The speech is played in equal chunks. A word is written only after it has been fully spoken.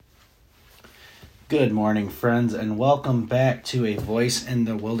Good morning, friends, and welcome back to a Voice in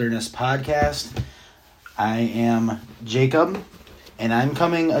the Wilderness podcast. I am Jacob, and I'm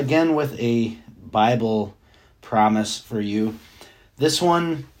coming again with a Bible promise for you. This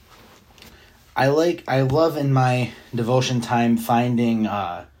one, I love in my devotion time finding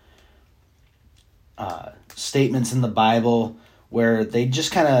statements in the Bible where they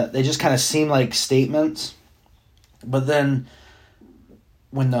just kind of seem like statements, but then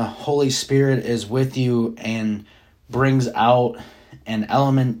when the Holy Spirit is with you and brings out an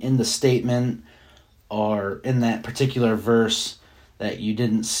element in the statement or in that particular verse that you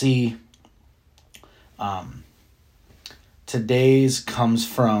didn't see. Today's comes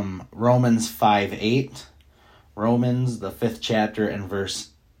from Romans 5:8, Romans, the 5th chapter and verse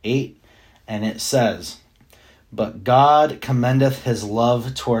 8, and it says, "But God commendeth his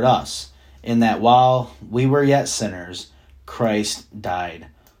love toward us, in that while we were yet sinners, Christ died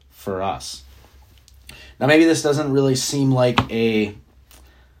for us." Now, maybe this doesn't really seem like a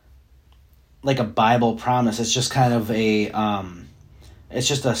Bible promise. It's just kind of it's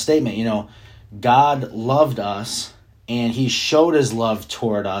just a statement. God loved us, and he showed his love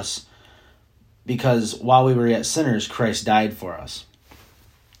toward us because while we were yet sinners, Christ died for us.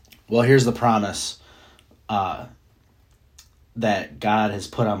 Well, here's the promise that God has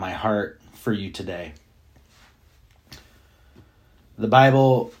put on my heart for you today. The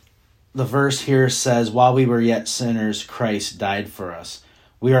Bible, the verse here says, while we were yet sinners, Christ died for us.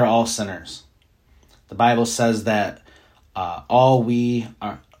 We are all sinners. The Bible says that all we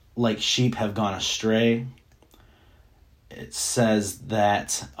are like sheep have gone astray. It says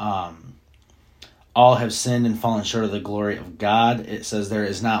that all have sinned and fallen short of the glory of God. It says there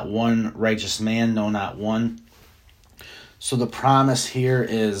is not one righteous man, no, not one. So the promise here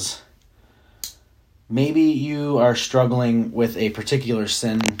is, maybe you are struggling with a particular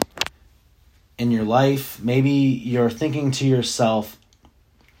sin in your life. Maybe you're thinking to yourself,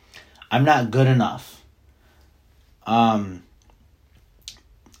 I'm not good enough. I've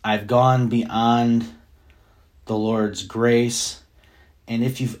gone beyond the Lord's grace. And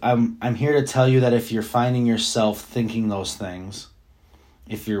I'm here to tell you that if you're finding yourself thinking those things,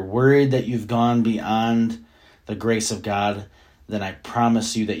 if you're worried that you've gone beyond the grace of God, then I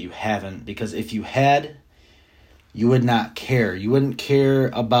promise you that you haven't. Because if you had, you would not care. You wouldn't care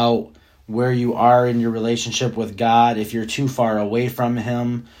about where you are in your relationship with God. If you're too far away from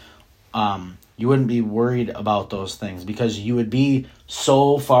him, you wouldn't be worried about those things because you would be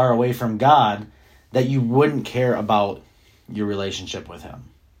so far away from God that you wouldn't care about your relationship with him.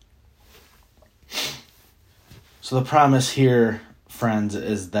 So the promise here, friends,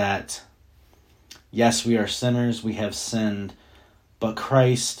 is that yes, we are sinners, we have sinned, but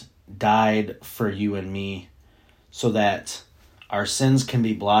Christ died for you and me so that our sins can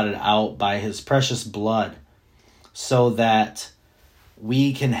be blotted out by his precious blood, so that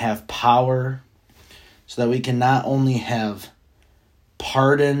we can have power, so that we can not only have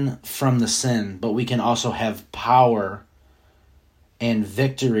pardon from the sin, but we can also have power and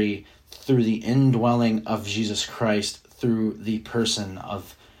victory through the indwelling of Jesus Christ through the person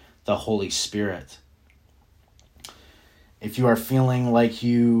of the Holy Spirit. If you are feeling like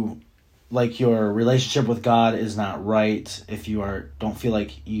your relationship with God is not right, if you don't feel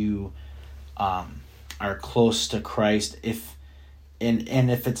like you are close to Christ, if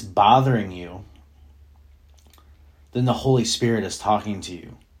it's bothering you, then the Holy Spirit is talking to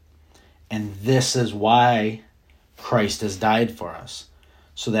you. And this is why Christ has died for us,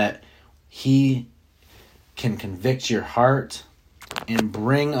 so that he can convict your heart and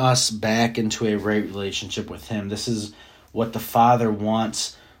bring us back into a right relationship with him. This is what the Father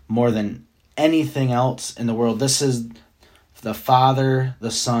wants more than anything else in the world. This is the Father,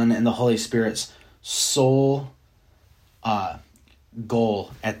 the Son, and the Holy Spirit's sole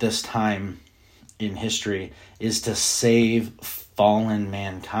goal at this time in history is to save fallen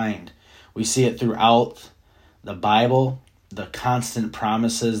mankind. We see it throughout the Bible, the constant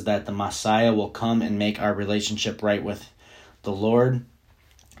promises that the Messiah will come and make our relationship right with the Lord.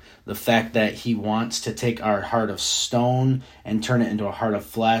 The fact that he wants to take our heart of stone and turn it into a heart of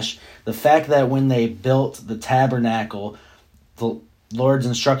flesh. The fact that when they built the tabernacle, the Lord's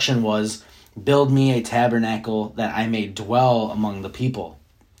instruction was, build me a tabernacle that I may dwell among the people.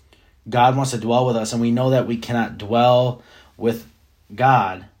 God wants to dwell with us, and we know that we cannot dwell with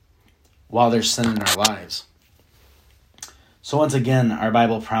God while there's sin in our lives. So once again, our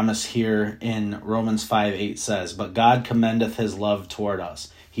Bible promise here in Romans 5:8 says, "But God commendeth his love toward us."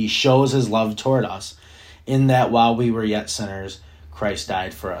 He shows his love toward us in that while we were yet sinners, Christ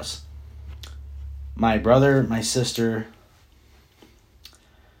died for us. My brother, my sister,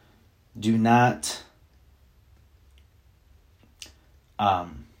 do not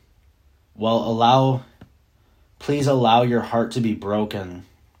please allow your heart to be broken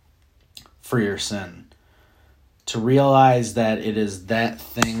for your sin. To realize that it is that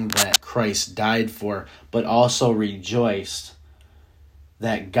thing that Christ died for, but also rejoiced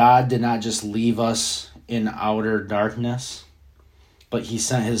that God did not just leave us in outer darkness, but he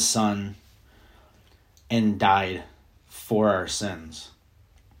sent his Son and died for our sins.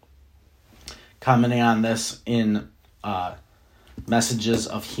 Commenting on this in Messages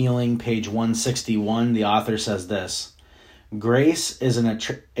of Healing, page 161, the author says this: grace is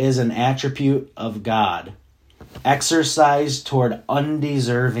an attribute of God, exercised toward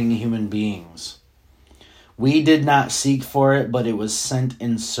undeserving human beings. We did not seek for it, but it was sent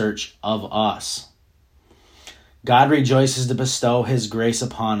in search of us. God rejoices to bestow his grace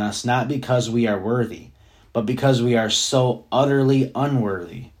upon us, not because we are worthy, but because we are so utterly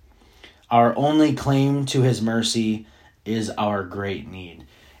unworthy. Our only claim to his mercy is our great need.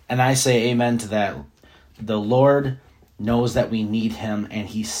 And I say amen to that. The Lord knows that we need him, and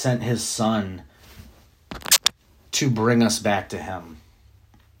he sent his Son to bring us back to him.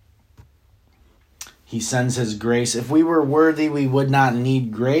 He sends his grace. If we were worthy, we would not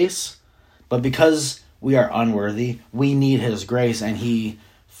need grace. But because we are unworthy, we need his grace, and he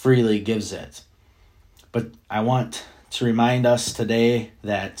freely gives it. But I want to remind us today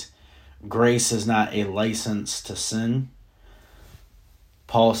that grace is not a license to sin.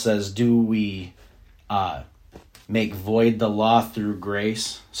 Paul says, do we make void the law through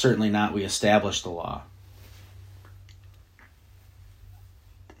grace? Certainly not. We establish the law.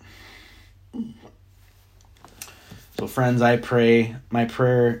 So friends, I pray, my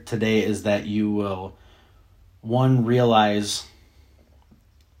prayer today is that you will, one, realize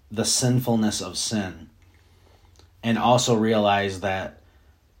the sinfulness of sin, and also realize that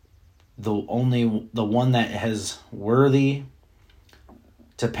the one that is worthy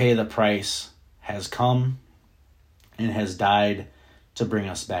to pay the price has come and has died to bring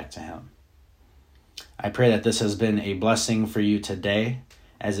us back to him. I pray that this has been a blessing for you today,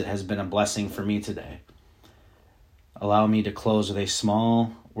 as it has been a blessing for me today. Allow me to close with a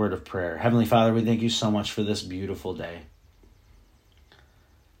small word of prayer. Heavenly Father, we thank you so much for this beautiful day.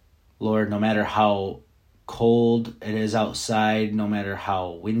 Lord, no matter how cold it is outside, no matter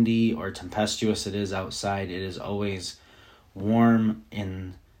how windy or tempestuous it is outside, it is always warm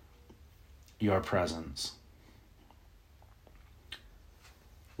in your presence.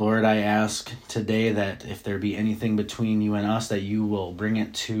 Lord, I ask today that if there be anything between you and us, that you will bring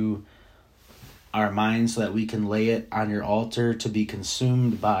it to our minds so that we can lay it on your altar to be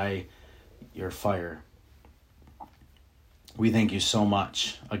consumed by your fire. We thank you so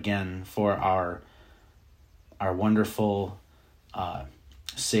much again for our wonderful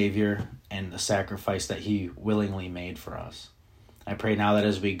Savior and the sacrifice that he willingly made for us. I pray now that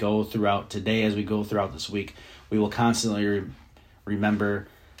as we go throughout today, as we go throughout this week, we will constantly remember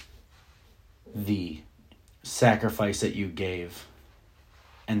the sacrifice that you gave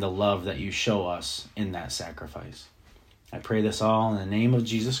and the love that you show us in that sacrifice. I pray this all in the name of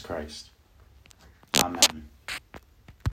Jesus Christ. Amen.